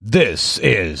This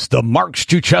is the Mark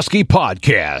Struczewski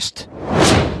Podcast.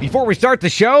 Before we start the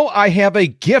show, I have a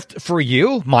gift for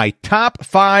you, my top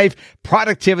 5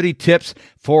 productivity tips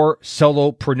for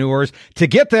solopreneurs. To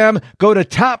get them, go to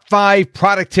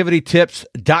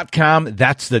top5productivitytips.com.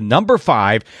 That's the number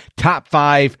 5,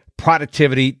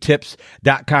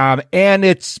 top5productivitytips.com. And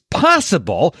it's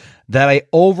possible that I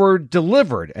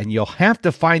over-delivered, and you'll have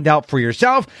to find out for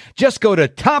yourself. Just go to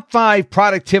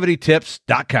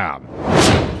top5productivitytips.com.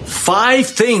 5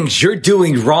 things you're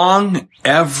doing wrong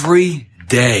every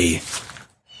day.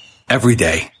 Every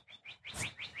day.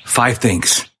 5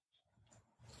 things.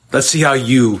 Let's see how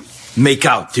you make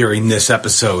out during this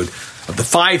episode of the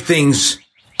 5 things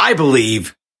I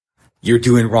believe you're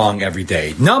doing wrong every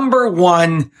day. Number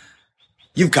 1,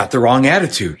 you've got the wrong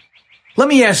attitude. Let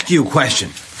me ask you a question.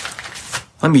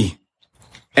 Let me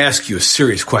ask you a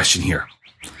serious question here.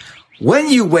 When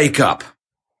you wake up,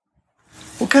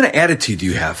 what kind of attitude do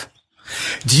you have?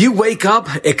 Do you wake up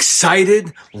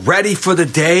excited, ready for the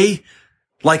day,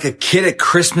 like a kid at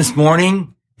Christmas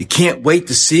morning? You can't wait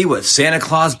to see what Santa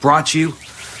Claus brought you?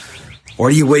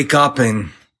 Or do you wake up and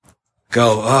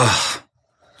go,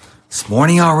 it's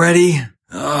morning already?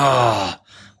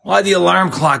 Why'd the alarm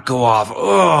clock go off?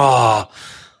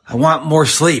 I want more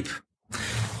sleep.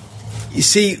 You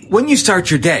see, when you start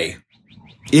your day,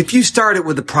 if you start it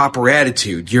with the proper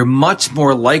attitude, you're much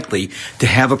more likely to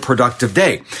have a productive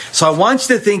day. So I want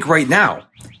you to think right now.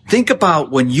 Think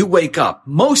about when you wake up.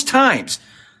 Most times,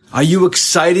 are you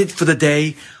excited for the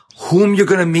day, whom you're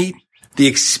going to meet, the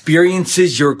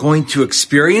experiences you're going to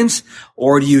experience,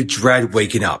 or do you dread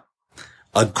waking up?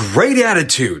 A great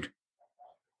attitude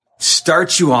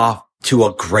starts you off to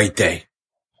a great day.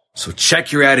 So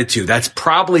check your attitude. That's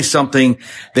probably something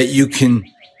that you can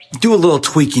do a little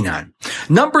tweaking on.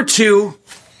 Number 2,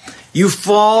 you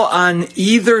fall on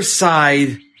either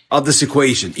side of this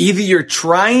equation. Either you're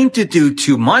trying to do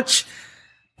too much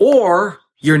or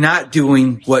you're not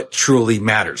doing what truly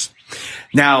matters.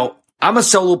 Now, I'm a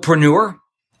solopreneur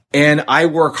and I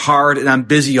work hard and I'm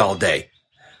busy all day,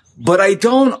 but I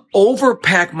don't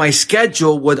overpack my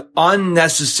schedule with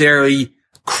unnecessary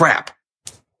crap.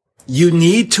 You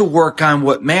need to work on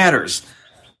what matters.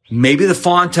 Maybe the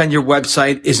font on your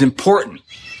website is important.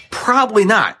 Probably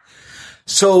not.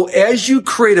 So as you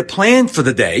create a plan for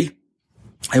the day,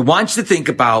 I want you to think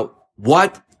about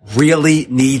what really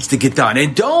needs to get done.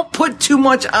 And don't put too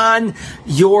much on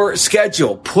your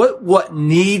schedule. Put what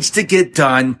needs to get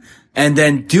done and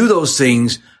then do those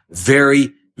things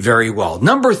very, very well.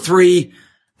 Number 3,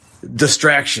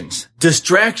 distractions.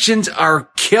 Distractions are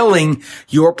killing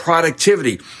your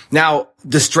productivity. Now,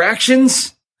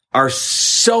 distractions are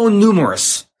so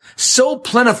numerous, so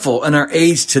plentiful in our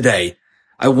age today.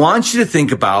 I want you to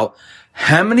think about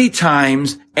how many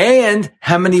times and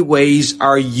how many ways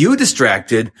are you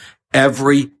distracted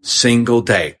every single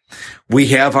day. We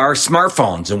have our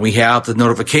smartphones and we have the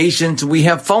notifications and we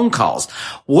have phone calls.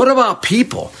 What about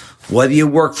people? Whether you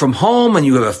work from home and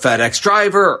you have a FedEx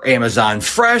driver or Amazon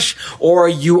Fresh, or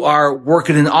you are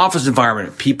working in an office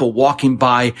environment, people walking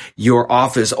by your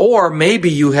office, or maybe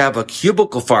you have a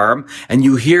cubicle farm and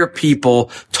you hear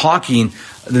people talking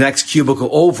the next cubicle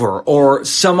over, or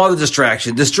some other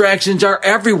distraction. Distractions are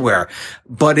everywhere.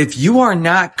 But if you are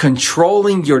not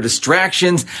controlling your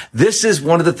distractions, this is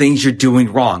one of the things you're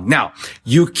doing wrong. Now,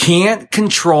 you can't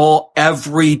control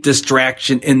every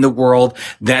distraction in the world.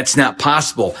 That's not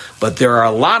possible. But there are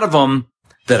a lot of them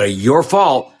that are your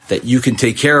fault that you can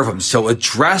take care of them. So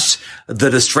address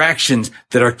the distractions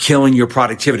that are killing your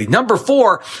productivity. Number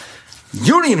 4,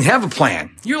 you don't even have a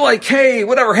plan. You're like, hey,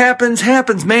 whatever happens,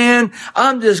 happens, man.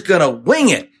 I'm just going to wing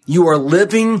it. You are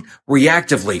living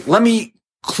reactively. Let me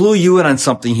clue you in on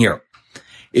something here.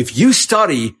 If you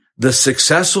study the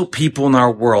successful people in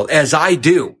our world, as I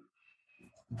do,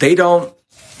 they don't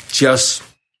just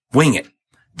wing it.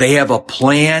 They have a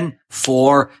plan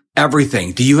for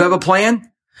everything. Do you have a plan?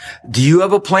 Do you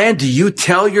have a plan? Do you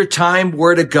tell your time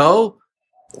where to go?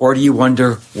 Or do you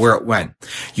wonder where it went?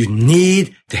 You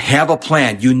need to have a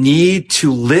plan. You need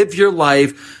to live your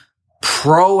life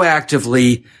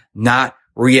proactively, not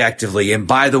reactively. And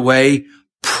by the way,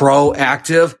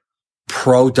 proactive,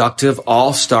 productive,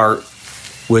 all start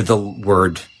with the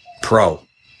word pro.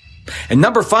 And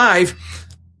number 5,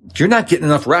 you're not getting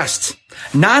enough rest.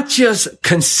 Not just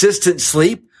consistent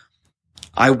sleep.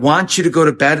 I want you to go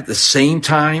to bed at the same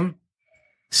time,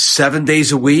 7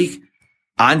 days a week,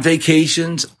 on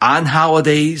vacations, on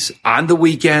holidays, on the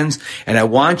weekends, and I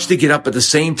want you to get up at the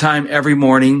same time every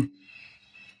morning.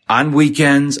 on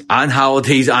weekends, on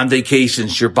holidays, on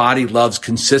vacations. Your body loves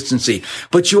consistency,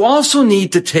 but you also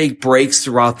need to take breaks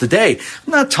throughout the day.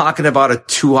 I'm not talking about a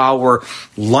 2-hour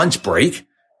lunch break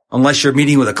unless you're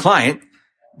meeting with a client,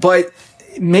 but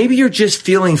maybe you're just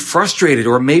feeling frustrated,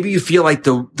 or maybe you feel like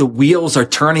the wheels are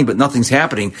turning, but nothing's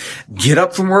happening. Get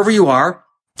up from wherever you are.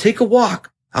 Take a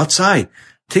walk outside.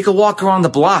 Take a walk around the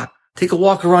block. Take a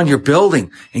walk around your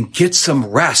building and get some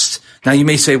rest. Now you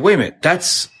may say, wait a minute,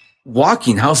 that's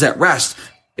walking. How's that rest?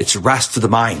 It's rest to the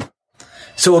mind.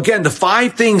 So again, the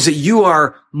 5 things that you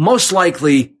are most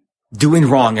likely doing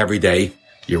wrong every day.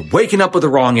 You're waking up with the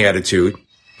wrong attitude.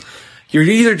 You're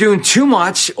either doing too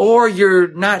much or you're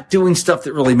not doing stuff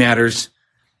that really matters.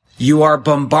 You are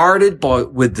bombarded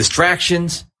with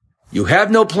distractions. You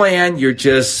have no plan. You're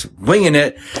just winging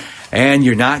it, and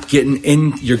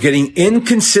you're getting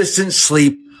inconsistent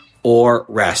sleep or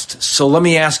rest. So let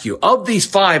me ask you, of these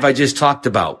 5 I just talked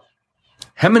about,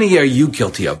 how many are you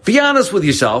guilty of? Be honest with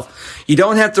yourself. You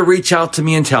don't have to reach out to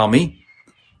me and tell me.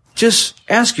 Just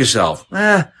ask yourself,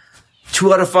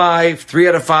 2 out of 5, 3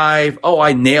 out of 5. Oh,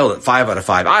 I nailed it. 5 out of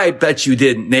 5. I bet you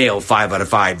didn't nail 5 out of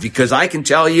 5, because I can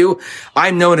tell you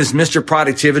I'm known as Mr.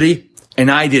 Productivity, and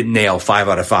I didn't nail 5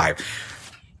 out of 5.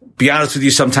 Be honest with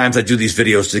you, sometimes I do these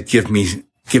videos to give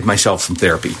myself some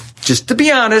therapy. Just to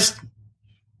be honest,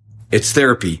 it's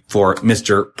therapy for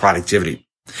Mr. Productivity.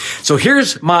 So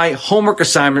here's my homework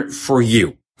assignment for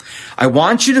you. I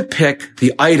want you to pick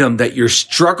the item that you're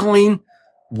struggling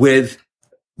with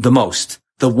the most,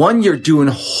 the one you're doing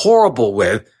horrible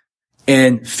with,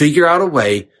 and figure out a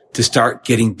way to start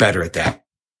getting better at that.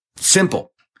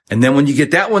 Simple. And then when you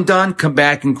get that one done, come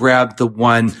back and grab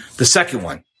the second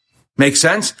one. Make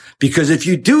sense? Because if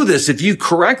you do this, if you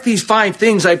correct these 5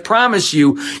 things, I promise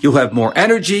you, you'll have more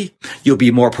energy, you'll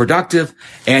be more productive,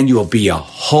 and you'll be a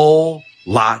whole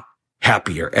lot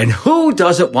happier. And who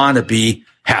doesn't want to be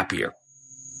happier?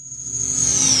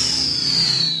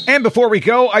 And before we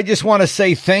go, I just want to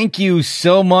say thank you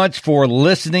so much for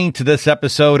listening to this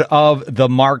episode of the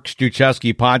Mark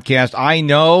Struczewski podcast. I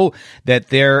know that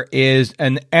there is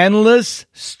an endless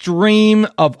stream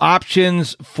of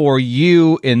options for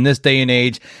you in this day and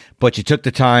age, but you took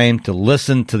the time to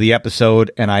listen to the episode,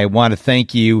 and I want to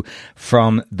thank you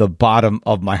from the bottom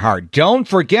of my heart. Don't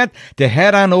forget to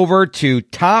head on over to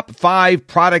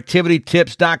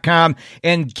top5productivitytips.com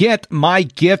and get my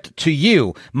gift to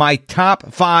you, my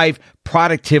top 5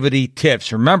 productivity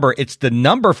tips. Remember, it's the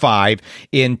number 5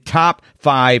 in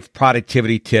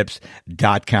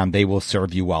top5productivitytips.com. They will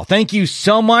serve you well. Thank you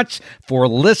so much for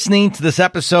listening to this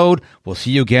episode. We'll see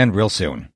you again real soon.